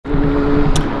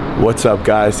What's up,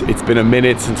 guys? It's been a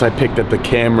minute since I picked up the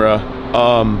camera.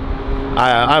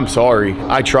 I'm sorry.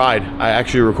 I tried. I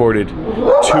actually recorded 2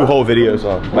 whole videos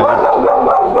on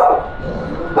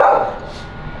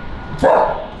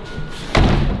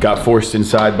got forced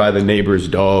inside by the neighbor's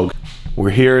dog. We're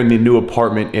here in the new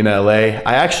apartment in LA.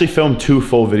 I actually filmed 2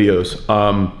 full videos,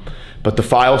 but the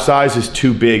file size is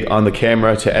too big on the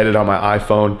camera to edit on my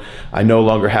iPhone. I no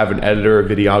longer have an editor or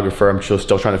videographer. I'm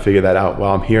still trying to figure that out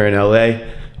while I'm here in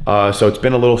LA. So it's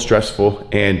been a little stressful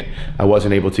and I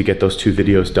wasn't able to get those 2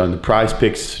 videos done. The prize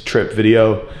picks trip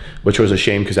video, which was a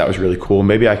shame because that was really cool.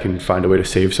 Maybe I can find a way to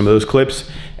save some of those clips.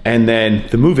 And then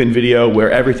the move-in video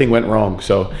where everything went wrong.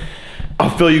 So I'll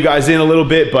fill you guys in a little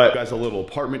bit, but guys, a little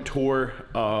apartment tour.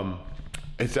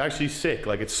 It's actually sick.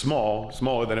 Like, it's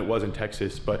smaller than it was in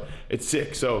Texas, but it's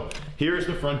sick. So here's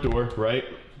the front door, right?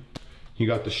 You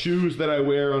got the shoes that I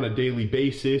wear on a daily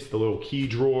basis, the little key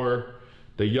drawer,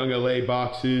 the Young LA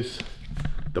boxes.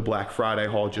 The Black Friday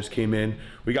haul just came in.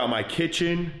 We got my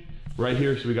kitchen right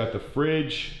here. So we got the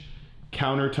fridge,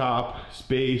 countertop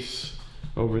space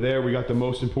over there. We got the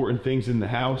most important things in the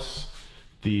house.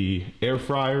 The air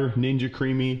fryer, Ninja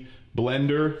Creamy,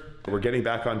 blender. We're getting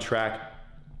back on track.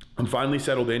 I'm finally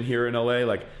settled in here in LA.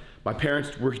 Like, my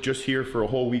parents were just here for a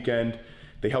whole weekend.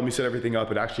 They helped me set everything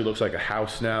up. It actually looks like a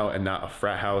house now and not a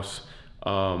frat house.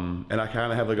 And I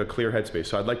kind of have like a clear headspace.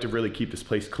 So I'd like to really keep this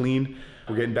place clean.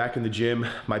 We're getting back in the gym.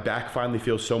 My back finally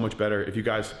feels so much better. If you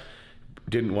guys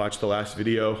didn't watch the last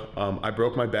video, I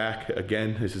broke my back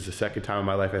again. This is the 2nd time in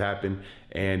my life it happened.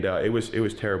 And it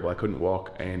was terrible. I couldn't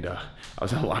walk and I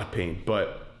was in a lot of pain,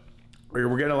 but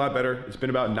we're getting a lot better. It's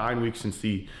been about 9 weeks since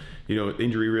the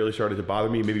injury really started to bother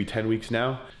me, maybe 10 weeks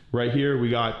now. Right here, we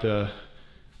got the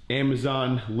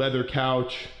Amazon leather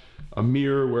couch, a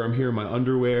mirror where I'm here in my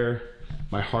underwear,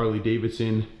 my Harley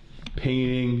Davidson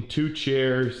painting, 2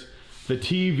 chairs, the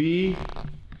TV.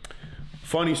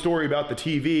 Funny story about the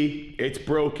TV, it's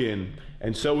broken,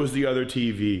 and so is the other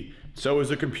TV. So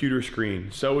is a computer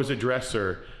screen, so is a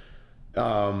dresser.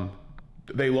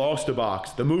 They lost a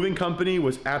box. The moving company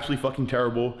was absolutely fucking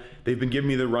terrible. They've been giving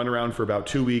me the runaround for about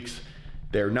 2 weeks.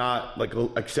 They're not like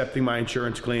accepting my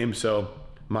insurance claim, so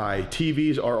my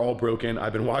TVs are all broken.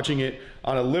 I've been watching it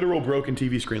on a literal broken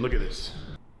TV screen. Look at this.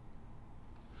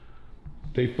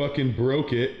 They fucking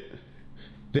broke it.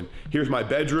 Here's my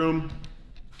bedroom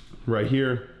right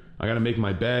here. I gotta make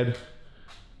my bed,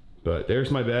 but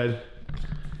there's my bed.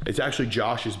 It's actually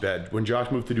Josh's bed. When Josh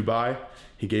moved to Dubai,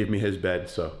 he gave me his bed,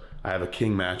 so I have a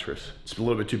king mattress. It's a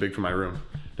little bit too big for my room.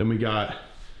 Then we got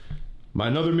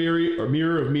another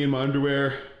mirror of me in my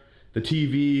underwear, the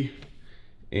TV,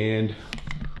 and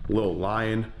a little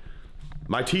lion.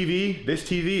 My TV, this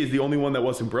TV is the only one that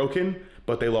wasn't broken,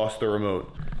 but they lost the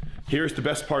remote. Here's the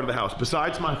best part of the house.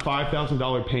 Besides my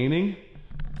 $5,000 painting,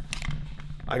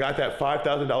 I got that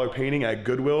 $5,000 painting at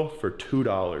Goodwill for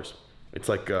 $2. It's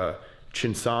like a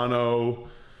Cinzano,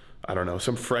 I don't know,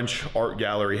 some French art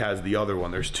gallery has the other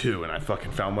one. There's 2, and I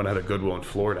fucking found one at a Goodwill in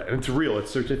Florida. And it's real,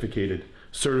 it's certificated,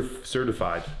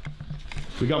 certified.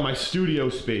 We got my studio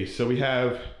space. So we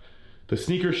have the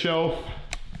sneaker shelf.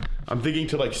 I'm thinking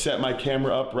to like set my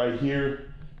camera up right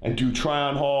here and do try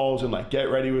on hauls and like get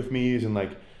ready with me's and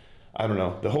like, I don't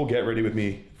know, the whole get ready with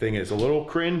me thing is a little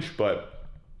cringe, but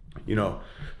your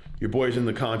boy is in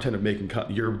the content of making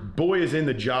your boy is in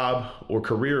the job or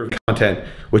career of content,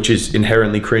 which is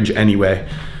inherently cringe anyway.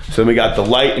 So then we got the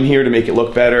light in here to make it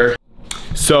look better.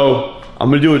 So I'm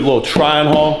gonna do a little try on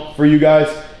haul for you guys.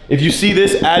 If you see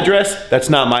this address, that's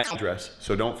not my address.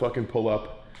 So don't fucking pull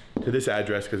up to this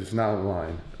address because it's not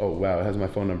online. Oh wow, it has my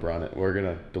phone number on it. We're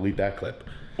gonna delete that clip.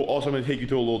 Also, I'm gonna take you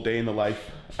through a little day in the life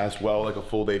as well, like a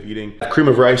full day of eating. Cream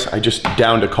of rice, I just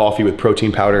downed a coffee with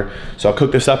protein powder. So I'll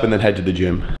cook this up and then head to the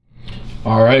gym.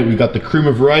 All right, we got the cream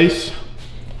of rice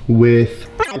with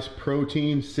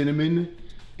protein, cinnamon,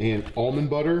 and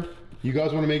almond butter. You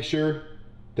guys wanna make sure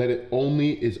that it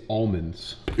only is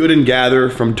almonds. Good and Gather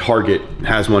from Target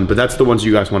has one, but that's the ones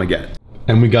you guys wanna get.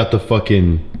 And we got the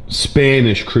fucking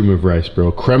Spanish cream of rice,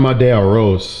 bro. Crema de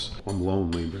arroz. I'm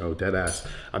lonely, bro, dead ass.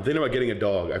 I'm thinking about getting a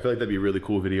dog. I feel like that'd be a really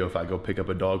cool video if I go pick up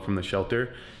a dog from the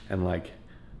shelter and like,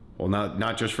 well,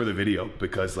 not just for the video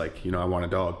because like, I want a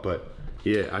dog, but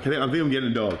yeah, I think I'm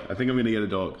getting a dog. I think I'm gonna get a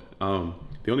dog.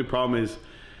 The only problem is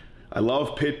I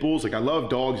love pit bulls. Like I love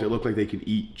dogs that look like they can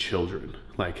eat children.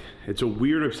 Like it's a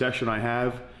weird obsession I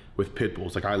have with pit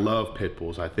bulls. Like I love pit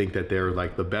bulls. I think that they're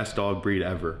like the best dog breed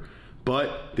ever,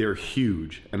 but they're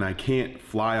huge and I can't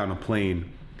fly on a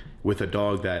plane with a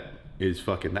dog that is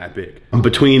fucking that big. I'm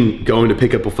between going to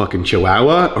pick up a fucking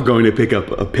Chihuahua or going to pick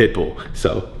up a pit bull.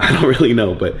 So I don't really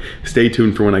know, but stay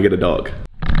tuned for when I get a dog.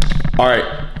 All right,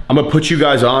 I'm gonna put you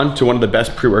guys on to one of the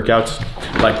best pre-workouts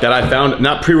like that I found.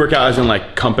 Not pre-workout as in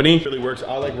like company. It really works.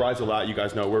 I like Rise a lot. You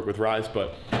guys know I work with Rise,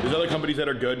 but there's other companies that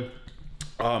are good.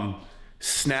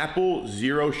 Snapple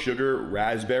Zero Sugar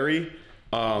Raspberry.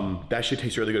 That shit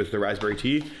tastes really good. It's the raspberry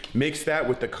tea. Mix that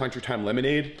with the Country Time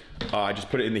lemonade. I just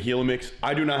put it in the Helomix.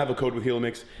 I do not have a code with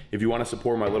Helomix. If you want to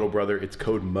support my little brother, it's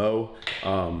code Mo.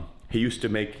 He used to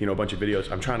make, a bunch of videos.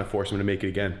 I'm trying to force him to make it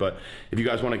again, but if you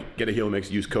guys want to get a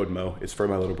Helomix, use code Mo. It's for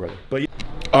my little brother. But yeah.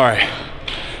 All right,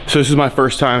 so this is my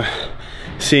first time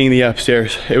seeing the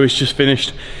upstairs. It was just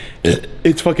finished.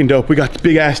 It's fucking dope. We got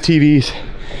big ass TVs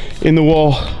in the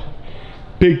wall.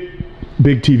 Big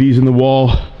TVs in the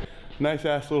wall. Nice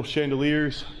ass little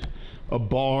chandeliers, a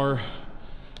bar,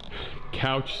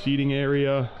 couch seating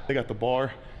area. They got the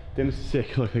bar. Then it's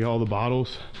sick. Look, they got all the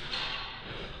bottles.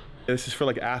 This is for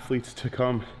like athletes to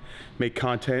come make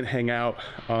content, hang out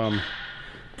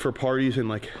for parties and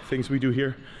like things we do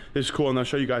here. This is cool, and I'll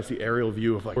show you guys the aerial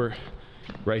view of like we're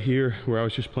right here where I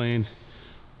was just playing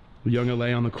Young LA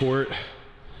on the court.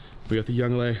 We got the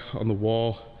Young LA on the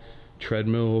wall,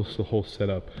 treadmills, the whole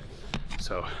setup.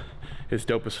 So it's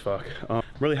dope as fuck. I'm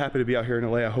really happy to be out here in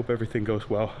LA. I hope everything goes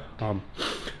well. While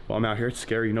I'm out here, it's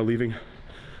scary, leaving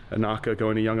Anaka,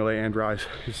 going to Young LA and Rise.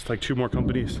 It's like 2 more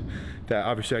companies that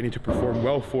obviously I need to perform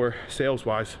well for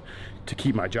sales-wise to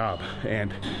keep my job.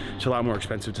 And it's a lot more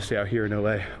expensive to stay out here in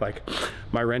LA. Like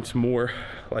my rent's more,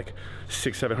 like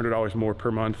 $600–700 more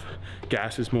per month.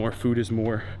 Gas is more, food is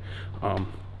more. A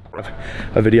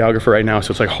videographer right now,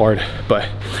 so it's like hard, but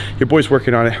your boy's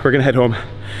working on it. We're gonna head home,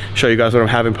 show you guys what I'm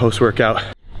having post-workout.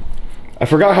 I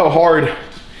forgot how hard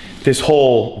this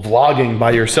whole vlogging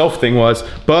by yourself thing was,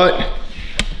 but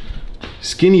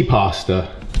skinny pasta.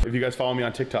 If you guys follow me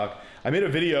on TikTok, I made a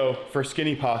video for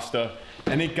skinny pasta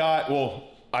and it got, well,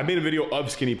 I made a video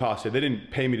of skinny pasta. They didn't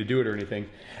pay me to do it or anything.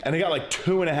 And it got like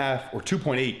 2.5 or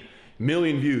 2.8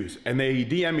 million views. And they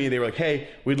DM me, they were like, hey,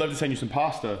 we'd love to send you some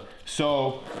pasta.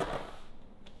 So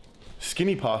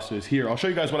skinny pasta is here. I'll show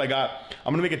you guys what I got.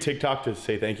 I'm gonna make a TikTok to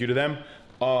say thank you to them.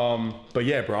 But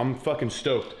yeah, bro, I'm fucking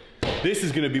stoked. This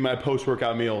is gonna be my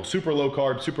post-workout meal. Super low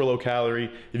carb, super low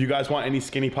calorie. If you guys want any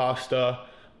skinny pasta,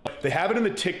 they have it in the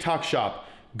TikTok shop.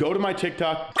 Go to my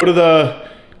TikTok, go to the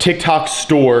TikTok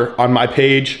store on my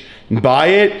page and buy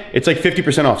it. It's like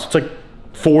 50% off, so it's like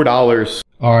 $4.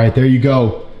 All right, there you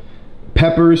go.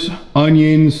 Peppers,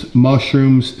 onions,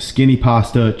 mushrooms, skinny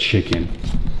pasta, chicken.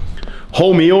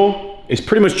 Whole meal is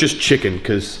pretty much just chicken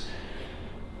because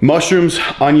mushrooms,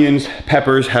 onions,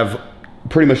 peppers have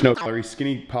pretty much no calories.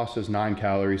 Skinny pasta is 9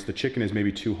 calories. The chicken is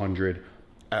maybe 200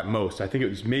 at most. I think it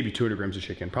was maybe 200 grams of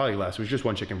chicken, probably less. It was just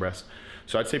 1 chicken breast.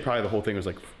 So I'd say probably the whole thing was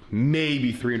like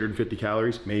maybe 350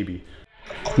 calories, maybe.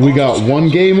 We got 1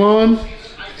 game on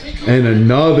and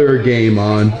another game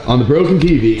on the broken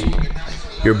TV.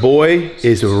 Your boy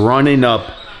is running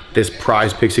up this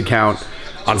Prize Picks account.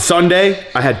 On Sunday,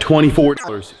 I had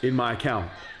 $24 in my account.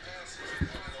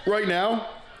 Right now,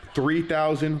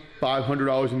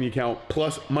 $3,500 in the account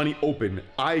plus money open.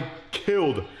 I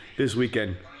killed this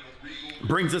weekend.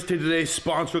 Brings us to today's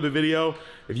sponsor of the video.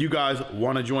 If you guys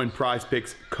want to join Prize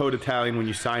Picks, code Italian when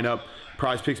you sign up.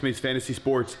 Prize Picks makes fantasy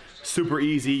sports super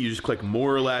easy. You just click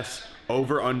more or less,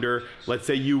 over, under. Let's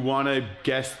say you want to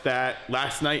guess that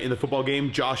last night in the football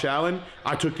game, Josh Allen,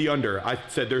 I took the under. I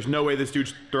said there's no way this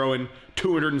dude's throwing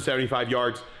 275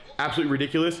 yards. Absolutely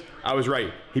ridiculous. I was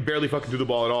right. He barely fucking threw the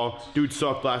ball at all. Dude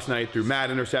sucked last night, threw mad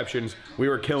interceptions. We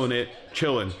were killing it,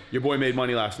 chilling. Your boy made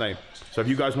money last night. So if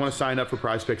you guys want to sign up for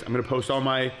Prize Picks, I'm going to post all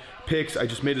my picks. I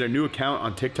just made it a new account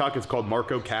on TikTok. It's called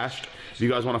Marco Cashed. If you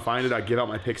guys want to find it, I give out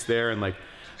my picks there. And like,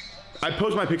 I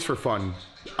post my picks for fun.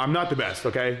 I'm not the best,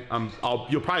 okay?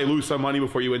 You'll probably lose some money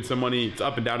before you win some money. It's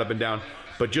up and down, up and down.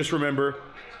 But just remember,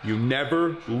 you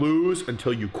never lose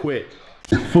until you quit.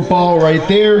 Football right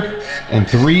there, and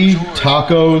 3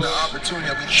 tacos,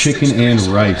 chicken and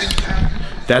rice.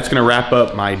 That's gonna wrap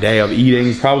up my day of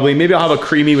eating. Probably, maybe I'll have a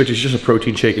creamy, which is just a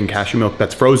protein shake and cashew milk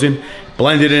that's frozen,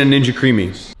 blended in a Ninja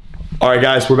Creamy. All right,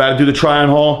 guys, we're about to do the try-on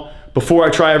haul. Before I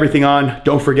try everything on,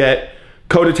 don't forget,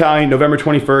 code Italian, November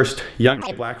 21st, Young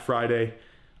Black Friday.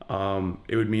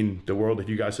 It would mean the world if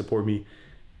you guys support me.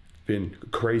 It's been a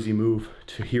crazy move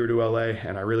to here to LA,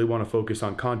 and I really want to focus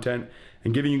on content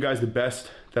and giving you guys the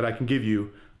best that I can give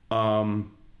you. And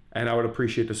I would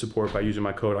appreciate the support by using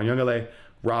my code on Young LA,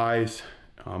 Rise,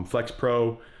 Flex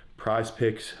Pro, Prize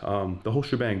Picks, the whole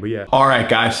shebang, but yeah. All right,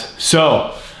 guys,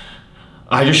 so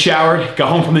I just showered, got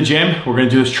home from the gym. We're gonna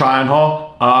do this try-on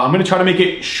haul. I'm gonna try to make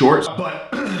it short,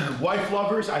 but wife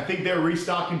lovers, I think they're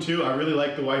restocking too. I really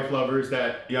like the wife lovers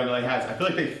that Young LA has. I feel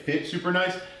like they fit super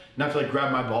nice. Not to like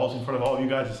grab my balls in front of all of you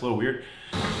guys, it's a little weird.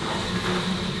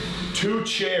 2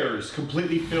 chairs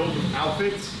completely filled with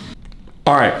outfits.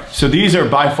 All right, so these are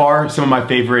by far some of my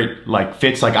favorite like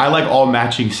fits. Like I like all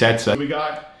matching sets. We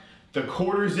got the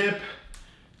quarter zip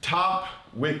top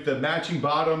with the matching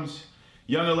bottoms,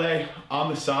 Young LA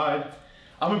on the side.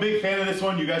 I'm a big fan of this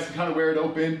one. You guys can kind of wear it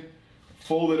open,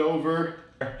 fold it over.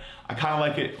 I kind of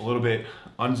like it a little bit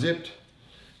unzipped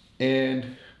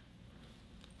and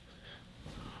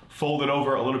fold it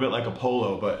over a little bit like a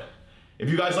polo. But if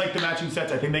you guys like the matching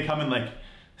sets, I think they come in like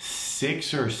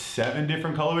 6 or 7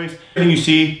 different colorways. Everything you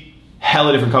see,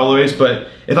 hella different colorways, but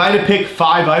if I had to pick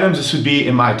 5 items, this would be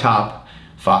in my top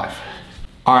 5.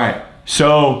 All right,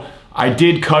 so I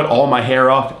did cut all my hair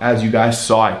off. As you guys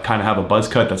saw, I kind of have a buzz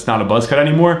cut that's not a buzz cut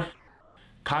anymore.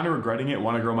 Kind of regretting it,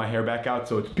 want to grow my hair back out.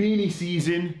 So it's beanie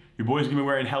season. Your boy's gonna be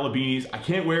wearing hella beanies. I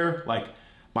can't wear like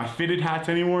my fitted hats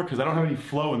anymore because I don't have any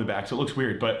flow in the back, so it looks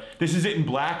weird. But this is it in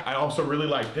black. I also really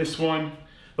like this one.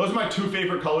 Those are my 2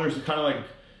 favorite colors, kind of like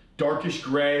darkish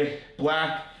gray,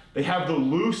 black. They have the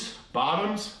loose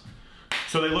bottoms,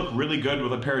 so they look really good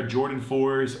with a pair of Jordan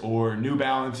 4s or New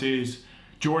Balances,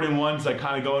 Jordan 1s like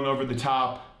kind of going over the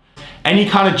top. Any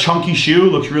kind of chunky shoe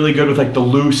looks really good with like the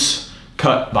loose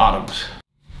cut bottoms.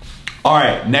 All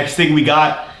right, next thing we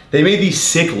got, they made these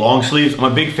sick long sleeves.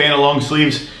 I'm a big fan of long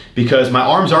sleeves because my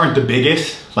arms aren't the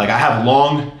biggest. Like I have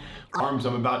long arms,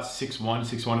 I'm about 6'1",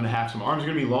 6'1.5", so my arms are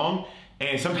gonna be long.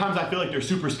 And sometimes I feel like they're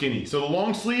super skinny. So the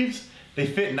long sleeves, they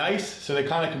fit nice, so they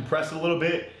kind of compress a little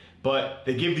bit, but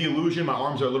they give the illusion my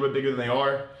arms are a little bit bigger than they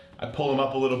are. I pull them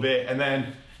up a little bit, and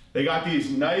then they got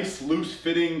these nice loose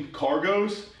fitting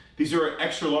cargos. These are an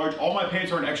extra large. All my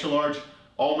pants are an extra large.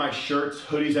 All my shirts,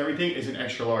 hoodies, everything is an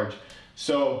extra large.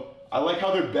 So I like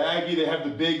how they're baggy. They have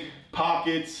the big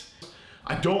pockets.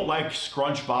 I don't like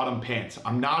scrunch bottom pants.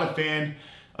 I'm not a fan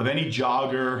of any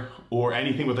jogger or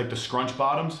anything with like the scrunch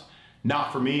bottoms.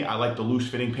 Not for me. I like the loose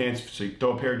fitting pants, so you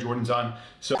throw a pair of Jordans on.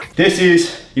 So this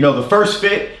is, you know, the first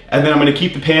fit, and then I'm gonna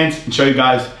keep the pants and show you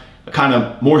guys a kind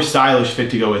of more stylish fit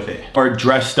to go with it. Or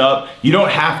dressed up. You don't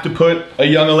have to put a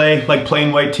Young LA like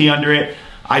plain white tee under it.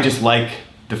 I just like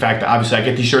the fact that obviously I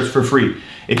get these shirts for free.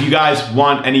 If you guys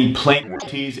want any plain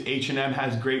tees, H&M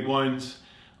has great ones.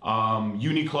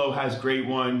 Uniqlo has great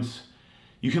ones.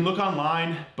 You can look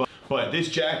online, but this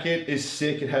jacket is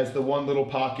sick. It has the one little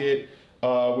pocket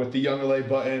with the Young LA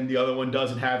button. The other one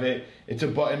doesn't have it. It's a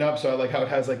button up, so I like how it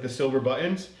has like the silver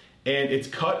buttons, and it's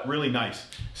cut really nice.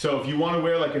 So if you want to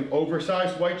wear like an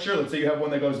oversized white shirt, let's say you have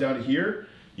one that goes down to here,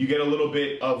 you get a little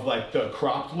bit of like the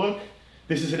cropped look.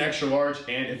 This is an extra large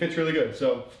and it fits really good.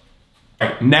 So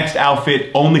next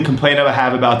outfit, only complaint I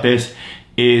have about this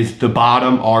is the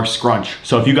bottom are scrunch.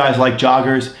 So if you guys like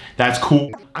joggers, that's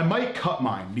cool. I might cut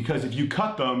mine because if you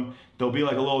cut them, they'll be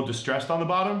like a little distressed on the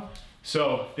bottom.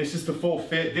 So this is the full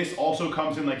fit. This also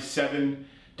comes in like 7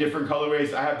 different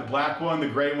colorways. I have the black one, the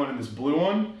gray one, and this blue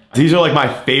one. These are like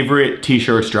my favorite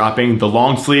t-shirts dropping. The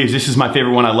long sleeves, this is my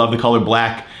favorite one. I love the color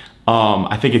black.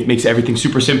 I think it makes everything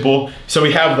super simple. So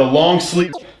we have the long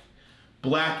sleeve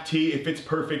black tee. It fits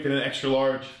perfect in an extra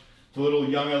large. The little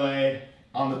Young LA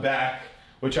on the back,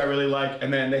 which I really like.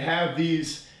 And then they have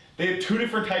these, they have 2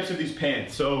 different types of these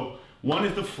pants. So one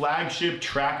is the flagship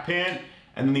track pant,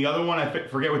 and then the other one, I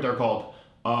forget what they're called.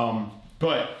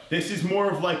 But this is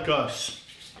more of like a,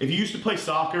 if you used to play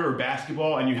soccer or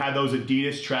basketball and you had those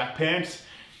Adidas track pants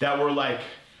that were like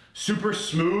super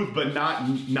smooth but not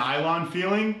nylon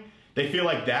feeling, they feel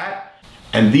like that.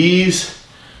 And these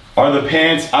are the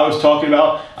pants I was talking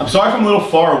about. I'm sorry if I'm a little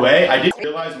far away. I didn't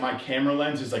realize my camera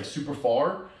lens is like super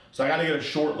far, so I gotta get a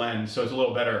short lens so it's a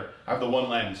little better. I have the one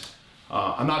lens.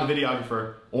 I'm not a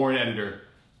videographer or an editor.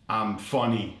 I'm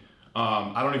funny.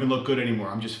 I don't even look good anymore.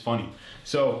 I'm just funny.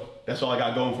 So that's all I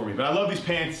got going for me. But I love these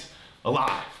pants a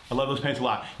lot. I love those pants a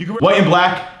lot. You can wear white and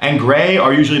black and gray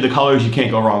are usually the colors you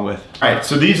can't go wrong with. All right,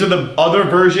 so these are the other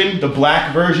version, the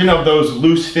black version of those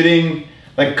loose fitting,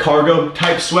 like cargo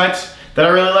type sweats that I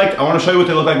really like. I wanna show you what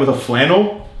they look like with a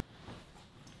flannel.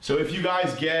 So if you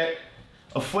guys get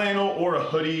a flannel or a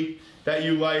hoodie that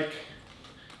you like,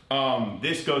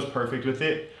 this goes perfect with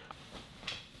it.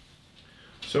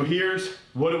 So here's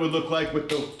what it would look like with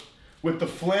the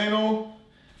flannel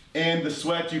and the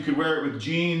sweats. You could wear it with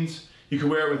jeans. You could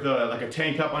wear it with like a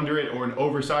tank top under it or an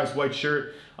oversized white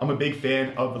shirt. I'm a big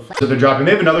fan of the flannel. So they're dropping.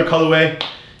 They have another colorway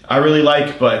I really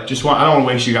like, but I don't want to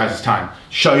waste you guys' time.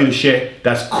 Show you the shit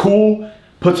that's cool,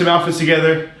 put some outfits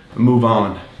together, and move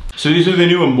on. So these are the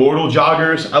new Immortal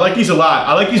joggers. I like these a lot.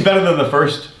 I like these better than the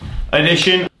first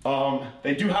edition.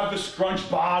 They do have the scrunch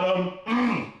bottom.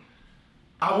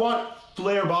 I want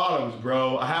flare bottoms,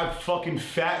 bro. I have fucking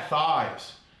fat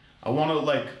thighs. I want to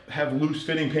like have loose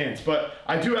fitting pants, but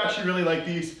I do actually really like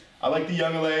these. I like the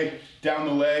Young LA down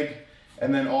the leg,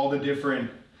 and then all the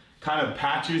different kind of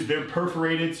patches. They're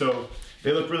perforated, so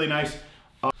they look really nice.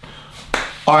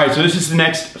 All right, so this is the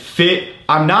next fit.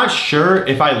 I'm not sure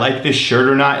if I like this shirt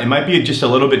or not. It might be just a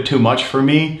little bit too much for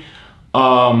me.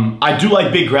 I do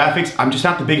like big graphics. I'm just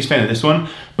not the biggest fan of this one,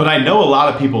 but I know a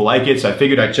lot of people like it, so I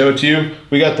figured I'd show it to you.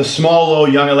 We got the small little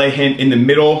Young LA hint in the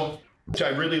middle, which I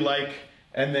really like,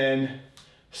 and then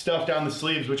stuff down the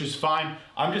sleeves, which is fine.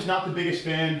 I'm just not the biggest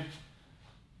fan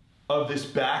of this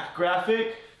back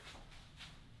graphic.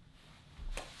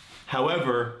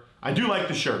 However, I do like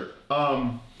the shirt.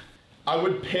 I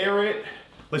would pair it,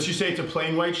 let's just say it's a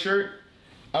plain white shirt.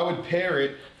 I would pair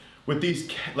it with these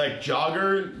like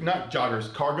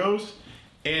cargos,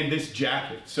 and this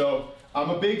jacket. So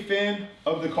I'm a big fan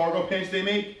of the cargo pants they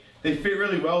make. They fit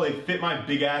really well. They fit my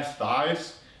big ass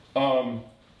thighs, and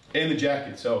the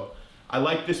jacket. So I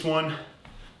like this one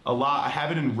a lot. I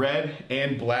have it in red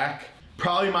and black.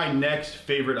 Probably my next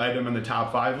favorite item on the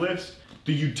top 5 list,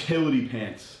 the utility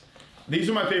pants. These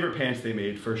are my favorite pants they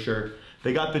made for sure.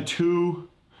 They got the 2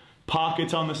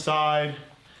 pockets on the side.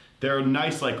 They're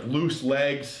nice, like loose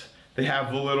legs. They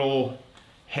have the little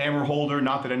hammer holder.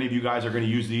 Not that any of you guys are gonna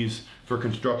use these for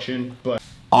construction, but.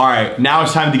 All right, now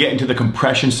it's time to get into the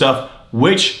compression stuff,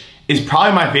 which is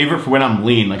probably my favorite for when I'm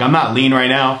lean. Like I'm not lean right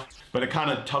now, but it kind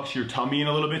of tucks your tummy in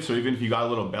a little bit. So even if you got a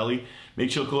little belly,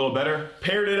 makes you look a little better.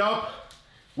 Paired it up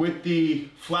with the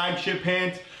flagship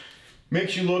pants,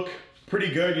 makes you look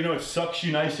pretty good. You know, it sucks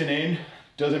you nice and in.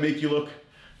 Doesn't make you look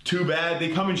too bad. They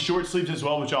come in short sleeves as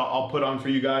well, which I'll put on for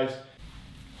you guys.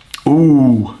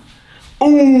 Ooh,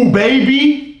 ooh,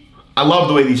 baby. I love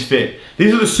the way these fit.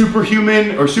 These are the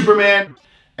Superhuman or Superman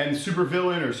and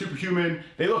Supervillain or Superhuman.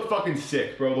 They look fucking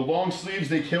sick, bro. The long sleeves,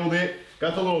 they killed it.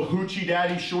 Got the little hoochie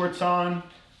daddy shorts on.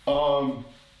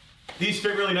 These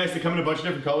fit really nice. They come in a bunch of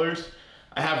different colors.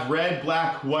 I have red,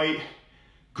 black, white,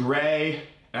 gray,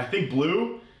 and I think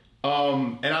blue.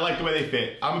 And I like the way they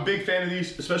fit. I'm a big fan of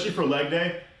these, especially for leg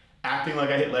day. Acting like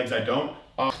I hit legs, I don't.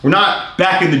 We're not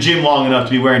back in the gym long enough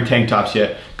to be wearing tank tops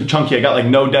yet. Chunky, I got like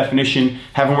no definition.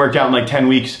 Haven't worked out in like 10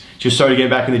 weeks. Just started getting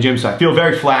back in the gym, so I feel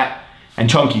very flat and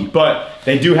chunky. But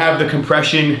they do have the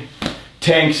compression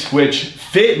tanks, which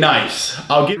fit nice.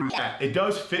 I'll give it that. It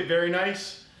does fit very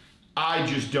nice. I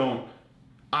just don't.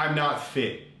 I'm not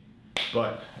fit,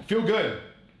 but I feel good.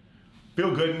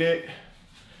 Feel good in it.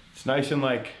 It's nice and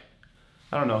like,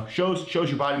 I don't know, shows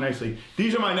your body nicely.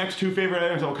 These are my next 2 favorite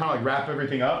items that will kind of like wrap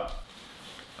everything up.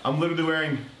 I'm literally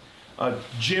wearing a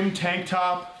gym tank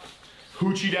top,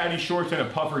 hoochie daddy shorts, and a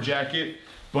puffer jacket.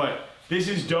 But this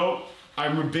is dope.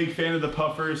 I'm a big fan of the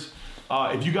puffers.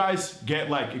 If you guys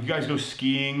go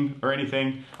skiing or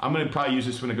anything, I'm gonna probably use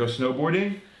this when I go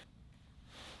snowboarding.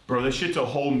 Bro, this shit's a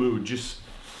whole mood. Just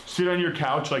sit on your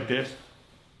couch like this.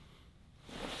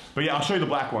 But yeah, I'll show you the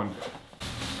black one.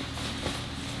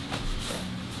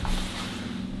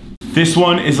 This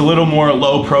one is a little more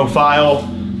low profile.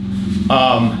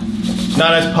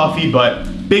 Not as puffy,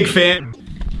 but big fan.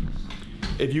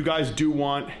 If you guys do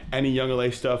want any Young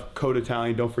LA stuff, Code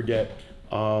Italian, don't forget.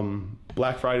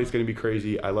 Black Friday is gonna be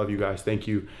crazy. I love you guys, thank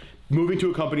you. Moving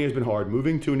to a company has been hard.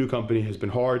 Moving to a new company has been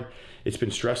hard. It's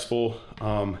been stressful.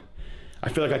 I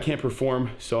feel like I can't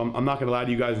perform, so I'm not gonna lie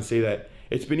to you guys and say that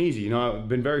it's been easy. You know, I've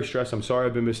been very stressed. I'm sorry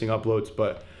I've been missing uploads,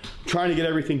 but I'm trying to get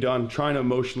everything done, trying to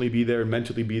emotionally be there,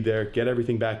 mentally be there, get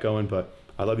everything back going. But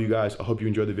I love you guys. I hope you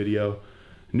enjoyed the video.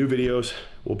 New videos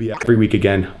will be every week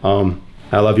again.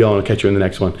 I love y'all, and I'll catch you in the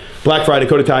next one. Black Friday,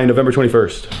 Code Italian, November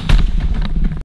 21st.